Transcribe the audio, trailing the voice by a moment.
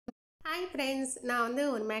Hi friends, நான்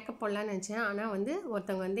ஒரு makeup போடலான்னு நினச்சேன். ஆனால்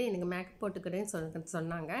ஒருத்தவங்க எனக்கு மேக்கப் போட்டுக்கிறேன்னு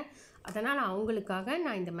சொன்னாங்க. அதனால் அவங்களுக்காக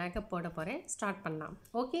நான் இந்த மேக்கப் போட போகிறேன். ஸ்டார்ட் பண்ணலாம்.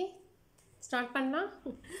 ஓகே, ஸ்டார்ட்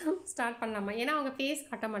பண்ணலாமா? ஏன்னா அவங்க ஃபேஸ்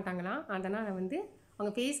காட்ட மாட்டாங்களாம். அதனால்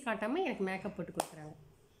அவங்க ஃபேஸ் காட்டாமல் எனக்கு மேக்கப் போட்டு கொடுக்குறாங்க.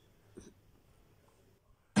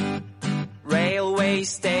 Railway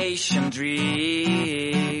station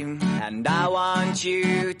dream, and I want you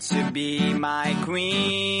to be my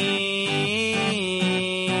queen.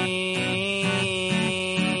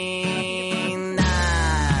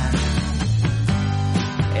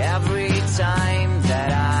 Every time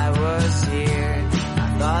that I was here, I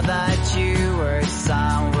thought that you were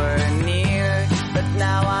somewhere near, but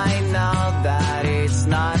now I know that it's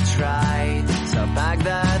not right. So pack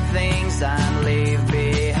the things and leave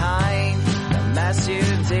behind as you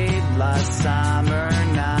did last summer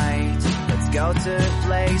night. Let's go to a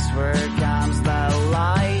place where comes the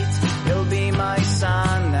light. You'll be my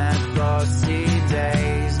sun at frosty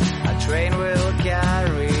days. A train will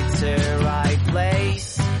carry to right place.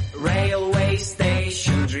 Railway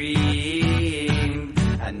station dream,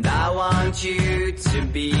 and I want you to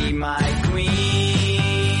be my queen.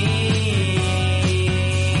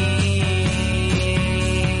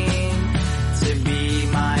 To be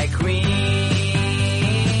my queen.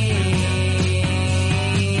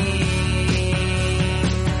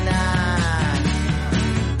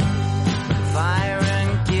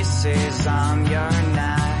 On your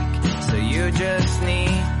neck, so you just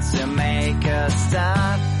need to make a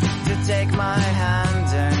step to take my hand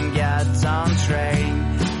and get on train.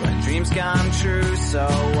 When dreams come true, so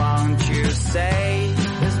won't you stay?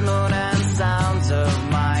 This moon and sounds of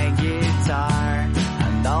my guitar,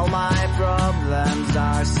 and all my problems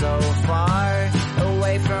are so far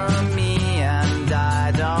away from me, and I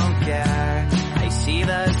don't care. I see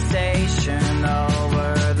the station over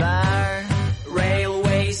there.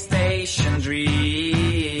 Railway station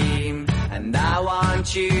dream, and I want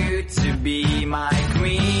you to be my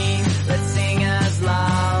queen. Let's sing as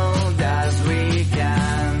loud as we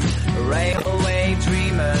can. Railway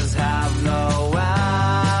dreamers have no end.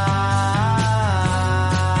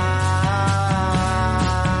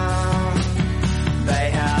 They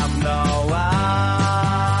have no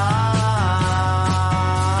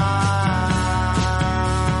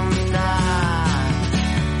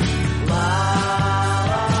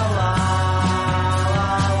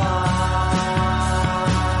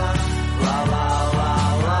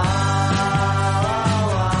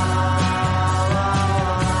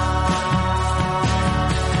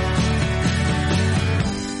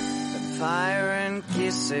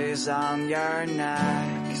on your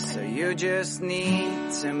neck, so you just need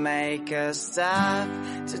to make a step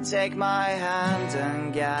to take my hand and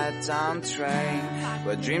get on train.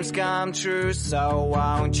 Where dreams come true, so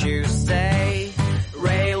won't you stay?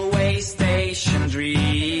 Railway station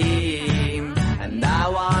dream, and I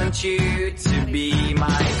want you to be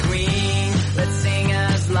my queen. Let's sing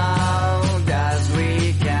as loud as we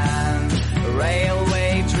can.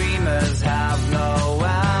 Railway dreamers have no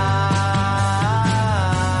end.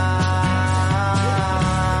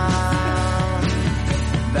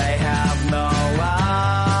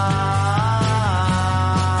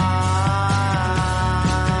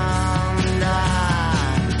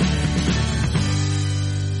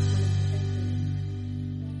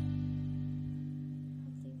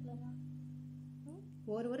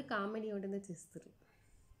 ஒரு కామెడీயோட చేస్తారు.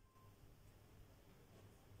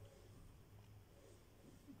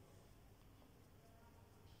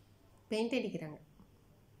 Paint அடிக்கிறாங்க,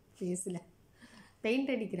 ஃபேஸில்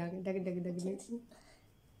paint அடிக்கிறாங்க. டகு டகு டகுன்னு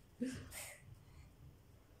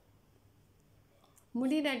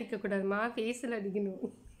முடியில் அடிக்கக்கூடாதுமா, ஃபேஸில் அடிக்கணும்.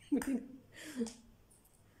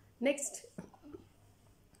 Next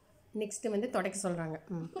தொடக்க சொல்கிறாங்க.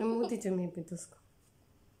 மூத்தி சும்மி தூஸ்கோ.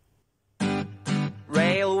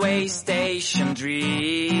 Railway station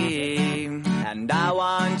dream, and I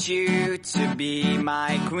want you to be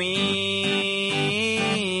my queen.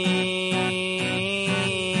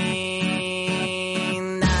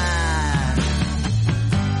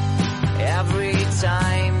 Every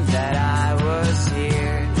time that I was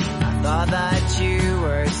here, I thought that you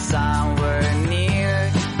were somewhere near,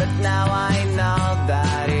 but now I know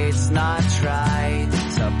that it's not right.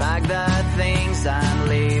 So pack the things and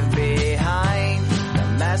leave behind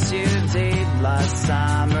as you did last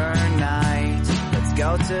summer night. Let's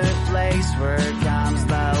go to a place where comes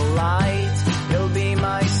the light. You'll be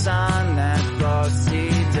my sun at frosty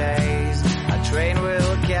days. A train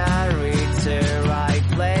will carry to right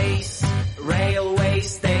place. Railway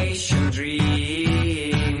station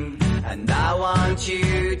dream, and I want you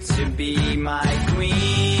to be my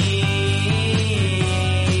queen.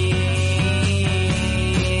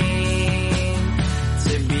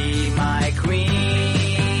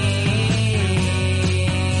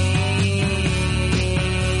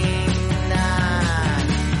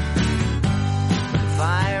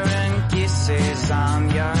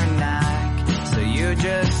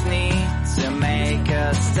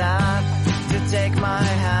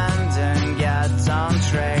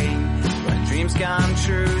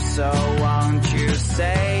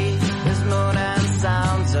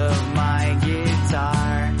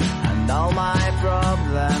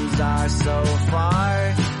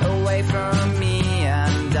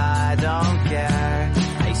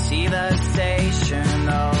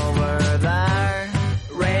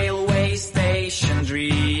 station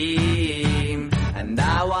dream, and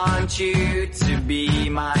I want you to be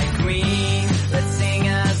my queen. Let's sing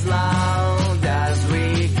as loud as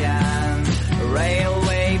we can.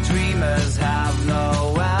 Railway dreamers have no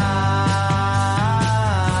end.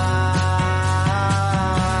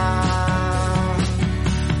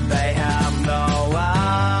 They have no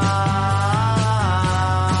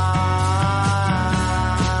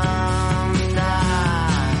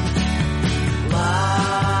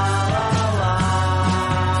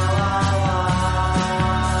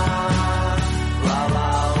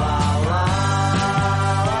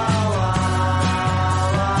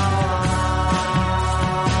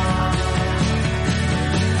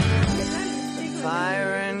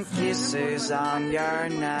on your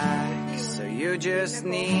neck, so you just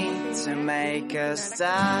need to make a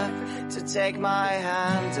step to take my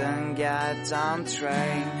hand and get on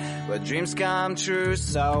train where dreams come true,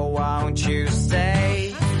 so won't you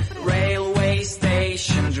stay? Railway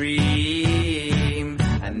station dream,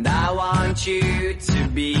 and I want you to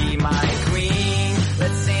be my queen.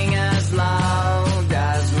 Let's sing as loud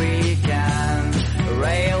as we can.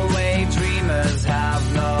 Railway dreamers have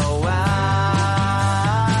no end.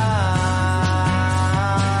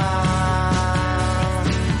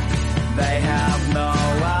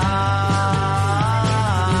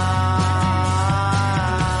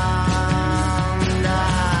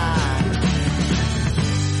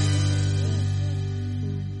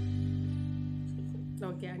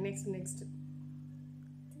 Okay, next.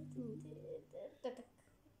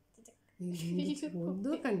 ஒது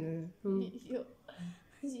கண்ணு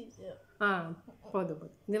போதும்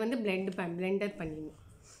இது வந்து Blender பண்ணிடணும்.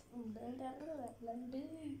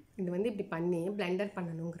 இது வந்து இப்படி பண்ணி Blender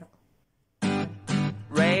பண்ணணுங்கிறோம்.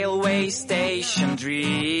 Railway station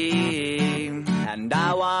dream, and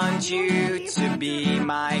I want you to be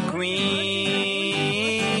my queen.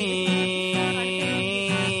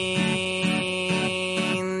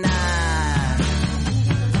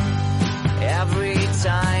 Every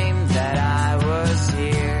time that I was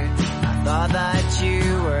here, I thought that you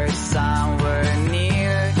were somewhere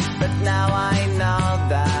near, but now I know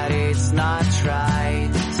that it's not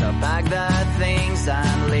right. So pack the things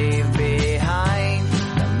and leave behind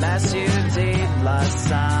the mess you did last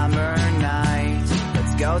summer night.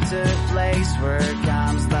 Let's go to a place where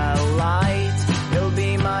comes the light. You'll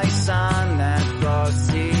be my sun at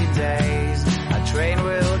frosty days. A train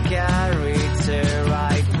will carry to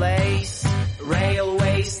right place.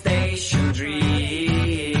 Railway station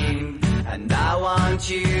dream, and I want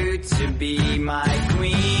you to be my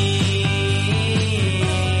queen.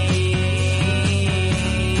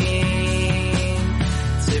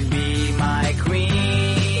 To be my queen.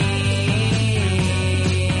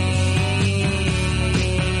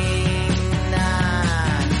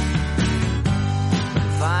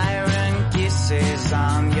 Fire and kisses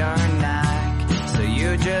on your neck, so you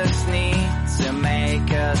just need to make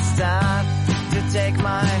a step to take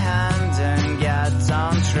my hand and get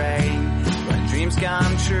on train when dreams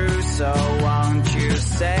come true, so won't you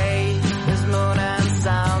stay? There's moon and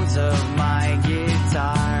sounds of my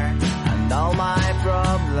guitar, and all my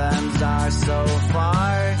problems are so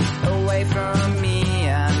far away from me,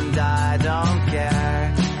 and I don't care.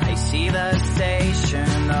 I see the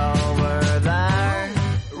station over there.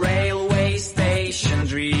 Railway station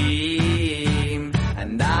dream,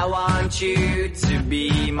 and I want you to be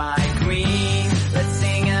my queen. Let's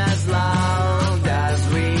sing as loud as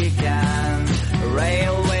we can.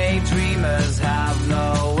 Railway dreamers have no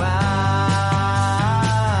end.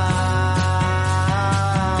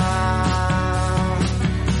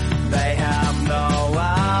 They have no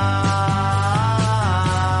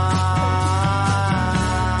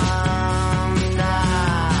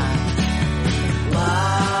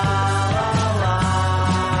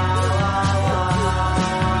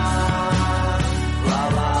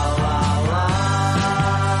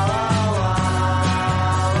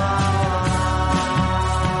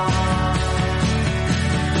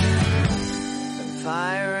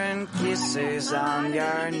on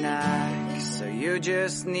your neck, so you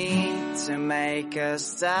just need to make a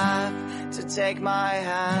step to take my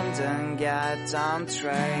hand and get on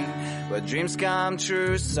train where dreams come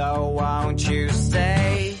true, so won't you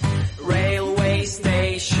stay? Railway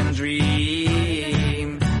station dream,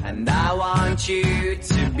 and I want you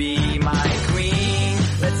to be my queen.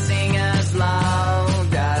 Let's sing as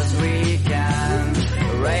loud as we can.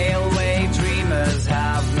 Railway dreamers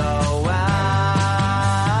have no end.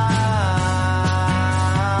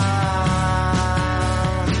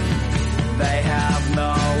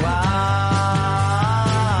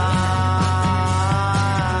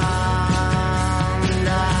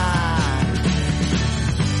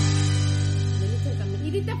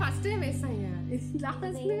 இதுதான் ஃபர்ஸ்டே வேசாங்க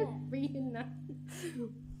லாஸ்ட்ல வெயில்னா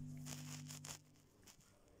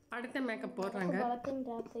அடுத்த makeup போடுறாங்க.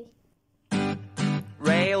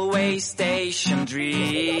 Railway station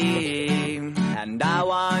dream, and I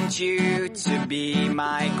want you to be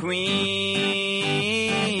my queen.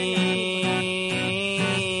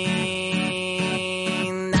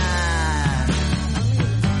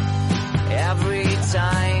 Every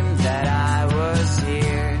time that I was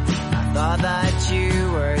here, I thought that you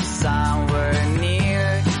were somewhere near,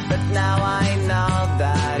 but now I know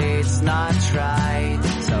that it's not right.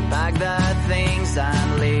 So pack the things and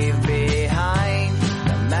leave behind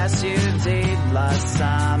the mess you did last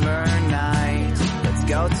summer night. Let's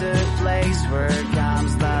go to a place where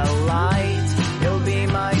comes the light. You'll be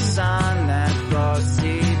my sun and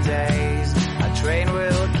frosty days. A train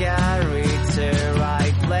will carry to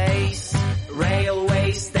right place. Railway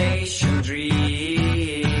station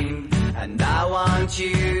dream, and I want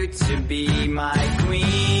you to be my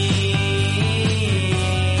queen.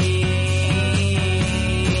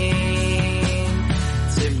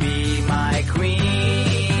 To be my queen.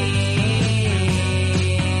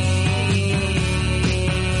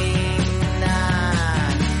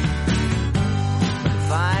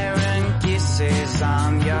 Fire and kisses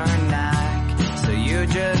on your neck, so you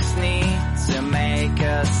just need to make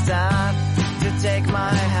a stop to take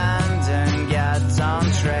my hand and get on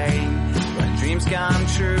train. When dreams come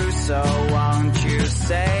true, so won't you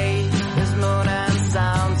stay? There's moon and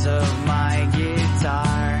sounds of my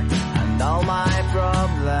guitar, and all my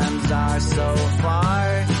problems are so far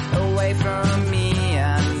away from me,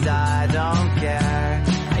 and I don't care.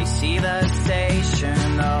 I see the station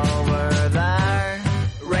over there.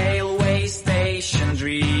 Railway station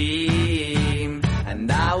dream, and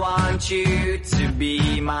I want you to be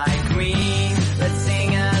my queen. Let's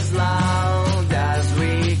sing as loud as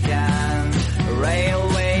we can.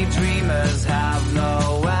 Railway dreamers have no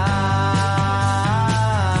end.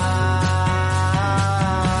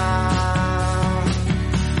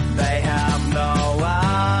 They have no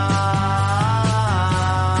end.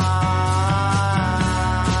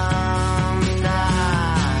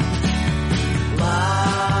 La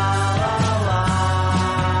la la la la la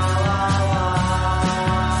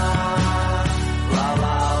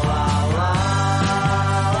la.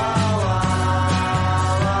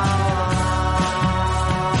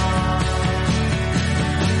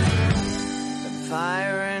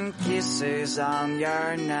 Fire and kisses on your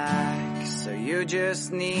neck, so you just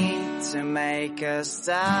need to make a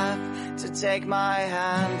step to take my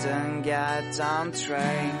hand and get on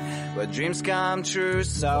train. Where dreams come true,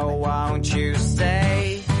 so won't you stay?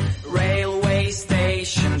 Railway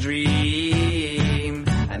station dream,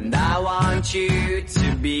 and I want you to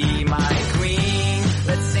be my queen.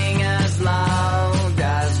 Let's sing as loud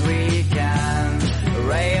as we can.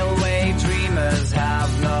 Railway dreamers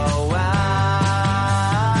have no end.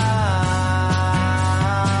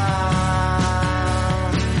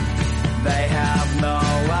 They have no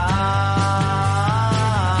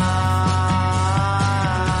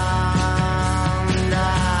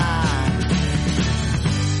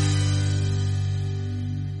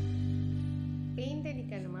paint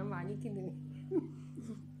அடிக்கணுமா வலிக்குது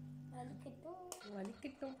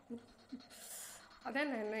வலிக்கட்டும். அதான்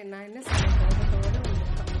நான் என்ன சொல்றேன்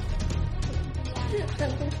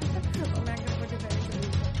makeup போட்டு தரேன்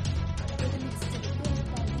சொல்லிட்டேன்.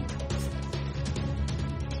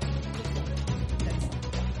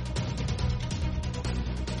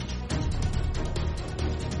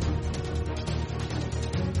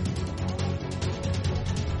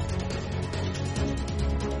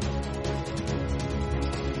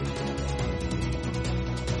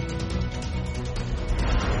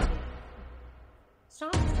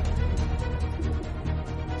 Stop.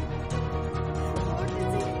 What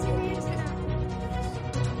is it?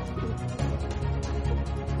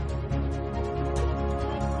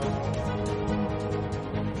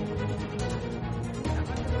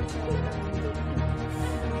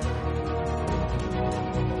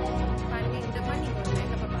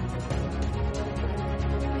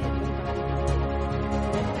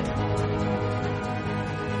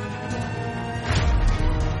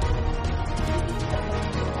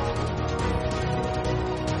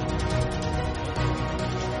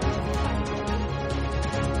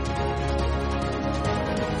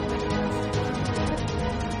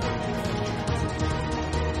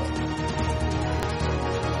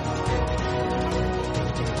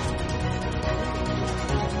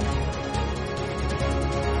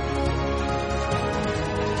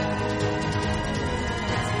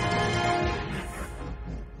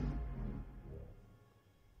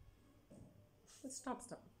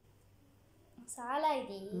 சாலா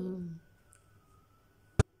இது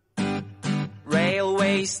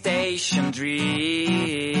Railway station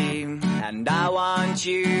dream, and I want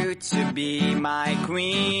you to be my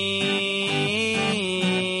queen.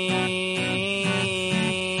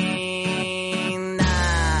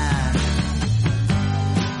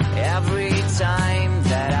 Every time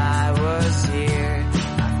that I was here,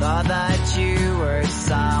 I thought that you were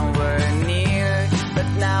somewhere near, but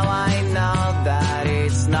now I know that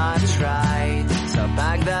it's not right. So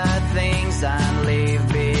pack the things and leave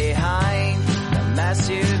behind the mess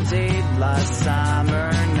you did last summer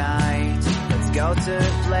night. Let's go to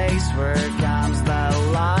a place where comes the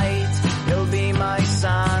light. You'll be my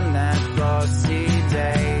sun and frosty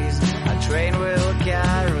days. A train will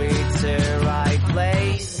carry to right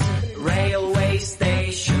place. Railway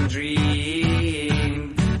station dream,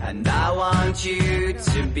 and I want you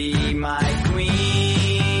to be my queen.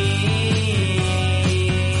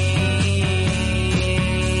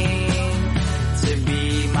 To be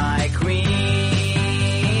my queen.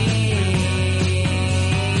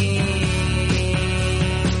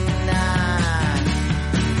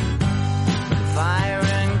 Fire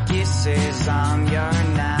and kisses on your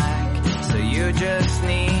neck, so you just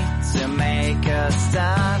need to make a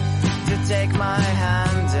step to take my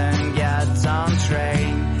hand and get on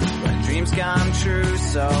train. When dreams come true,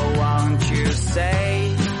 so won't you say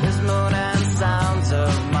the moon and sounds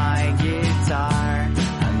of my guitar,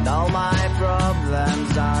 and all my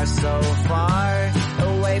problems are so far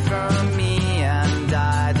away from me, and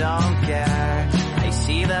I don't care. I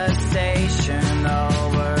see the station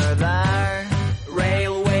over there.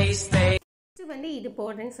 Railway station. வந்து இது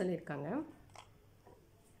போடுறேன்னு சொல்லியிருக்காங்க.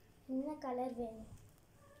 என்ன colour வேணும்?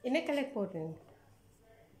 என்ன colour போடுறேன்?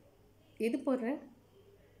 எது போடுறேன்?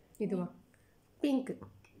 இதுவா? பிங்க்கு.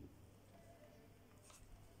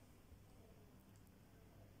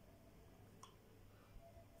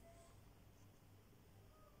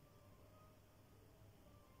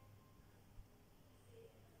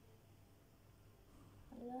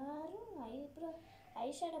 எல்லாரும்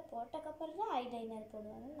ஐஷேடோ போட்டக்கப்புறம் தான் ஐலைனர்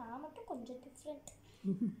போடுவாங்க. நான் மட்டும் கொஞ்சம் டிஃப்ரெண்ட்.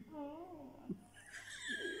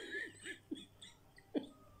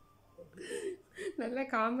 நல்லா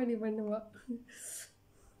காமெடி பண்ணுவா.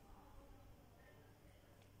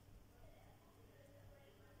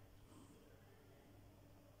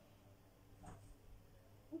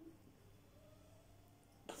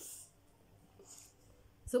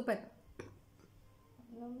 சூப்பர்.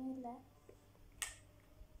 ஒன்றுமே இல்லை.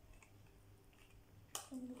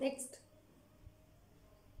 நெக்ஸ்ட்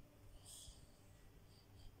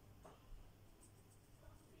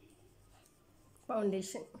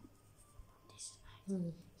ఫౌండేషన్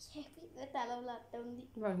తలలో అట్ట ఉంది.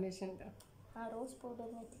 ఫౌండేషన్ ఆ రోజ్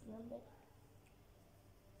పౌడర్ వెతుకున్నాం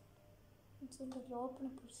లోపల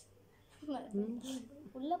పురుషు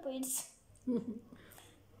உள்ள போயிடுச்சு.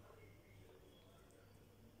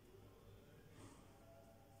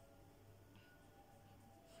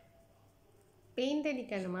 பெயிண்ட்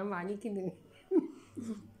அடிக்கணுமா? வலிக்குது.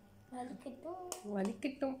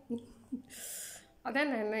 வலிக்கட்டும். அதான்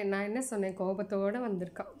நான் என்ன சொன்னேன், கோபத்தோடு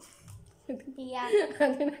வந்திருக்கான்.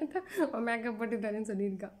 அதனால தான் மேக்கப் போட்டு தரேன்னு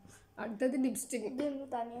சொல்லியிருக்கான். அடுத்தது லிப்ஸ்டிக்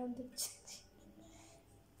தனியாக வந்துடுச்சு.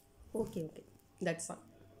 Okay okay, that's all.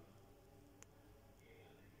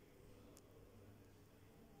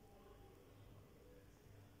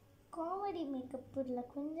 Comedy மேக்கப்பில்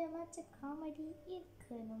கொஞ்சமாச்சும் காமெடி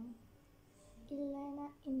இருக்கணும், இல்லைன்னா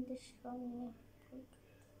இந்த show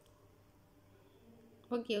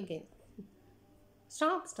okay okay,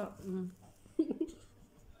 stop stop.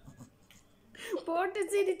 போட்டு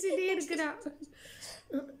சிரிச்சுட்டே இருக்கிறா.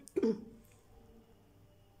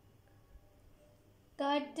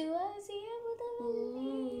 காட்டுவாசி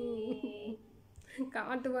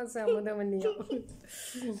அமுதவல்லியா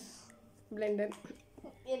பிளெண்டர்.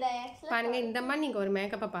 பாருங்க, இந்த மாதிரி நீங்கள் ஒரு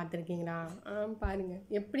மேக்கப்பை பார்த்துருக்கீங்களா? பாருங்க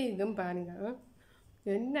எப்படி இருக்குன்னு பாருங்க.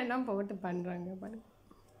 என்னெல்லாம் போட்டு பண்ணுறாங்க பாருங்க.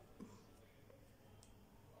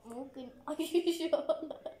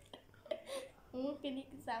 மூக்கு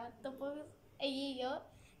சவத்த போது ஐயோ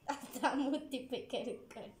அதான் மூத்தி போய்க்க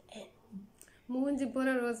மூஞ்சி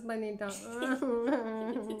பூரா ரோஸ் பண்ணிட்டான்.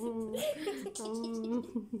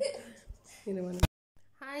 இது வந்து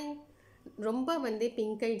ஹாய், ரொம்ப வந்து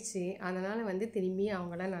பிங்க் ஆயிடுச்சு. அதனால் வந்து திரும்பி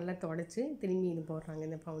அவங்களாம் நல்லா தொடச்சி திரும்பி இது போடுறாங்க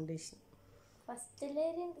இந்த foundation.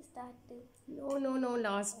 ஃபஸ்ட்டுலேருந்து start. No no no,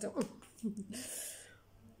 last.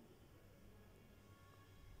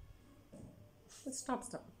 Stop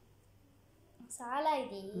stop. சாலா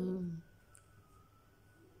இது.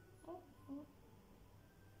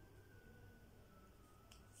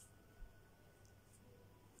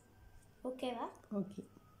 ஓகேவா? ஓகே.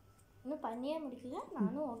 இன்னும் பண்ணியே முடிக்கல,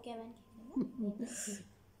 நானும் ஓகேவான்னு கேட்குறேன்.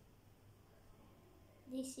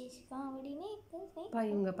 திஸ் இஸ் காமெடி அப்பா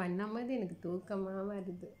இவங்க பண்ணும்போது எனக்கு தூக்கமாக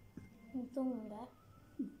வருது. தூங்குங்க.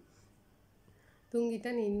 தூங்கிட்டா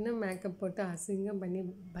நீ இன்னும் மேக்கப் போட்டு அசிங்கம் பண்ணி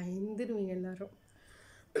பயந்துருவீங்க எல்லாரும்.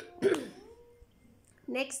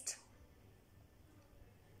 நெக்ஸ்ட்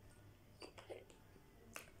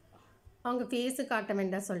அவங்க ஃபேஸு காட்ட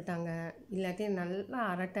வேண்டாம் சொல்லிட்டாங்க, இல்லாட்டி நல்லா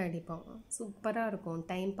அரட்டை அடிப்போம், சூப்பராக இருக்கும்,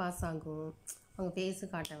 டைம் பாஸ் ஆகும். அவங்க ஃபேஸு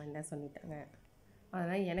காட்ட வேண்டாம் சொல்லிட்டாங்க.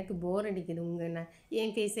 அதனால் எனக்கு போர் அடிக்குது.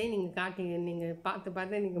 என் ஃபேஸே நீங்கள் காட்டிங்க, நீங்கள் பார்த்து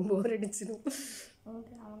பார்த்து நீங்கள் போர் அடிச்சிடும்.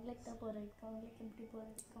 அவங்களுக்கு தான் போர் அடிக்கும், அவங்களுக்கு எப்படி போர்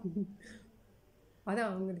அடிக்கும்? அதான்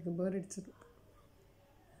அவங்களுக்கு போர் அடிச்சிடும்.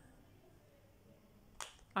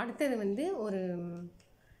 அடுத்தது ஒரு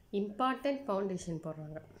இம்பார்ட்டண்ட் ஃபவுண்டேஷன்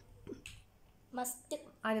போடுறாங்க. மஸ்ட்டு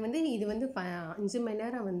அது இது 5 மணி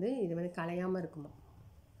நேரம் இது கலையாமல் இருக்குமா.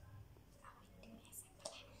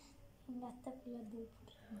 எங்கள் அத்தை பிள்ளை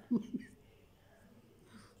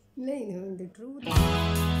இல்லை இது true.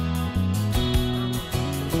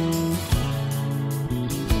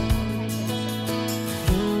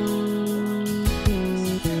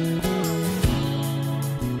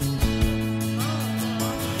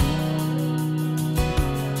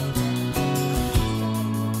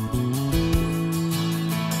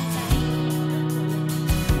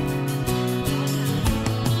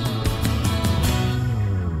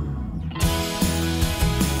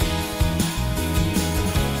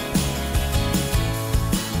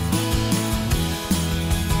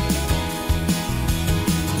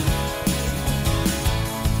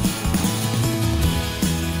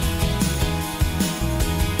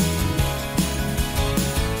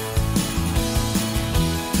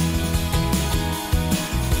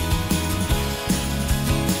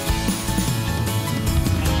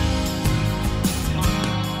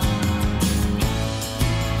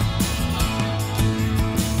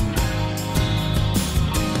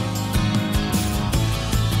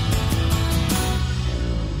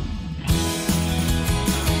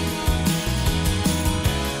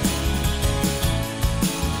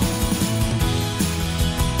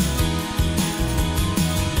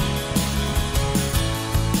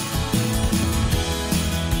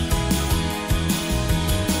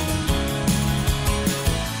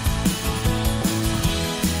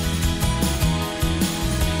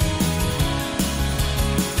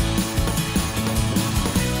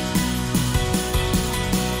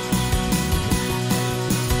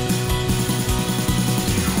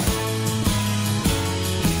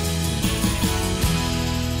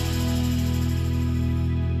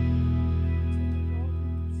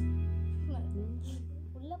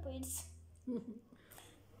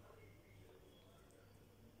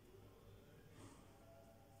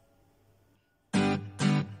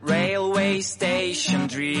 Railway station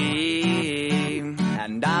dream,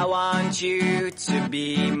 and I want you to be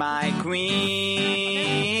my queen.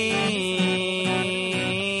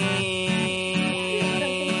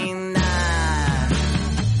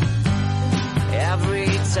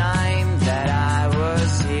 Every time that I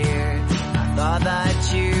was here, I thought that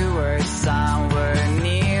you were somewhere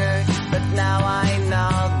near, but now I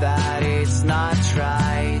know that it's not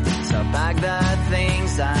right. So pack the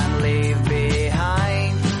things and leave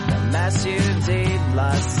behind the mess you did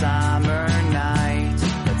last summer night.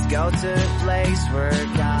 Let's go to a place where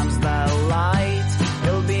comes the light.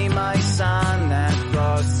 It'll be my sun and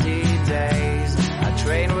frosty days. A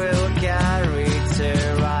train will carry to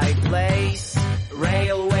right place.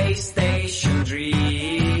 Railway station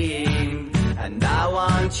dream, and I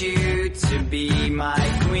want you to be my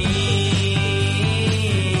queen.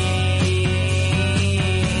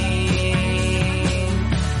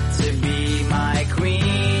 To be my queen.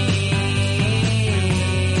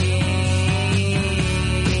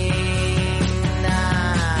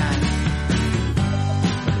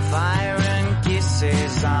 Fire and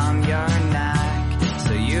kisses on your neck,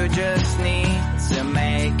 so you just need to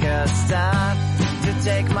make a step to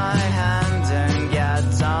take my hand and get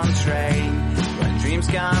on train. When dreams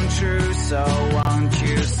come true, so won't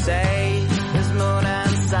you say the moon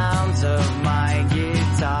and sounds of my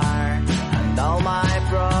guitar, and all my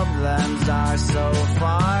problems are so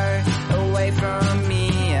far away from me,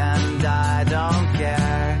 and I don't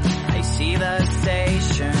care. I see the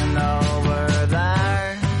station over there.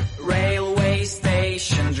 Railway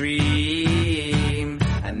station dream,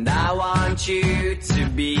 and I want you to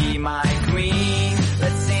be my queen.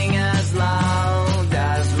 Let's sing as loud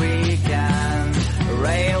as we can.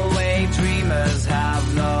 Railway dreamers have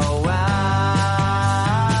no end.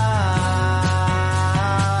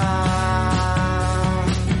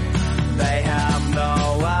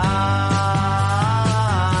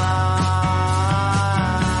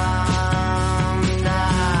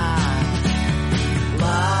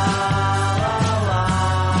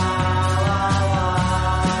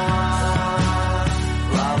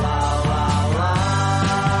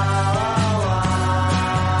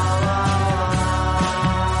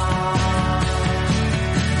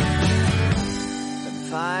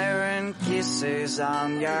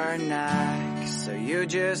 on your neck. So you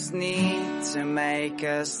just need to make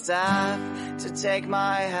a step to take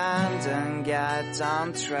my hand and get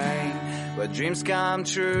on train where dreams come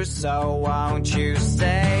true. So won't you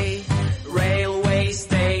stay? Railway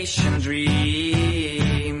station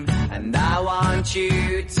dream, and I want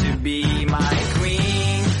you to be my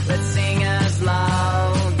queen. Let's sing as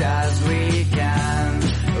loud as we can.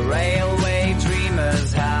 Railway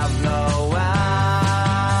dreamers have no end.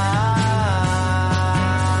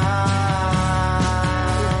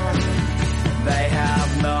 They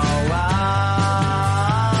have no end.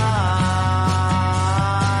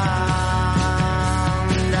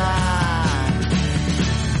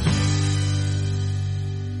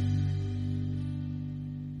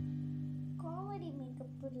 Comedy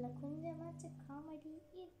மேக்கப்ல கொஞ்சமாச்சும் comedy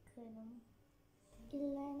இருக்கணும்,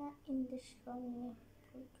 இல்லைன்னா இந்த show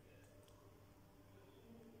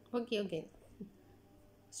okay okay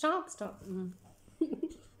stop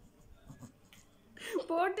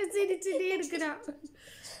போட்டு சிரிச்சுட்டே இருக்கிறா.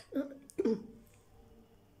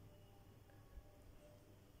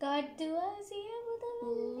 காட்டுவாசிய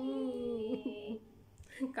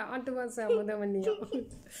காட்டுவாசி அமுதவன்னியா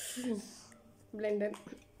Blender.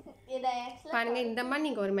 பாருங்க, இந்த மாதிரி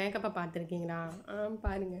நீங்கள் ஒரு மேக்கப்பை பார்த்துருக்கீங்களா?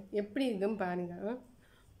 பாருங்க எப்படி இருக்குன்னு பாருங்க.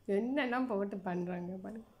 என்னெல்லாம் போட்டு பண்ணுறாங்க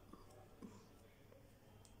பாருங்க.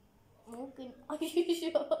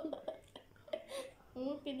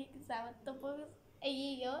 மூக்கினிக்கு சவத்த போது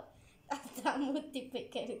ஐயோ அதான் மூத்தி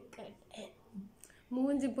போய் கெடுக்க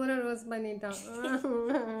மூஞ்சி பூரா ரோஸ் பண்ணிட்டான்.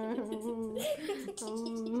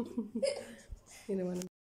 இது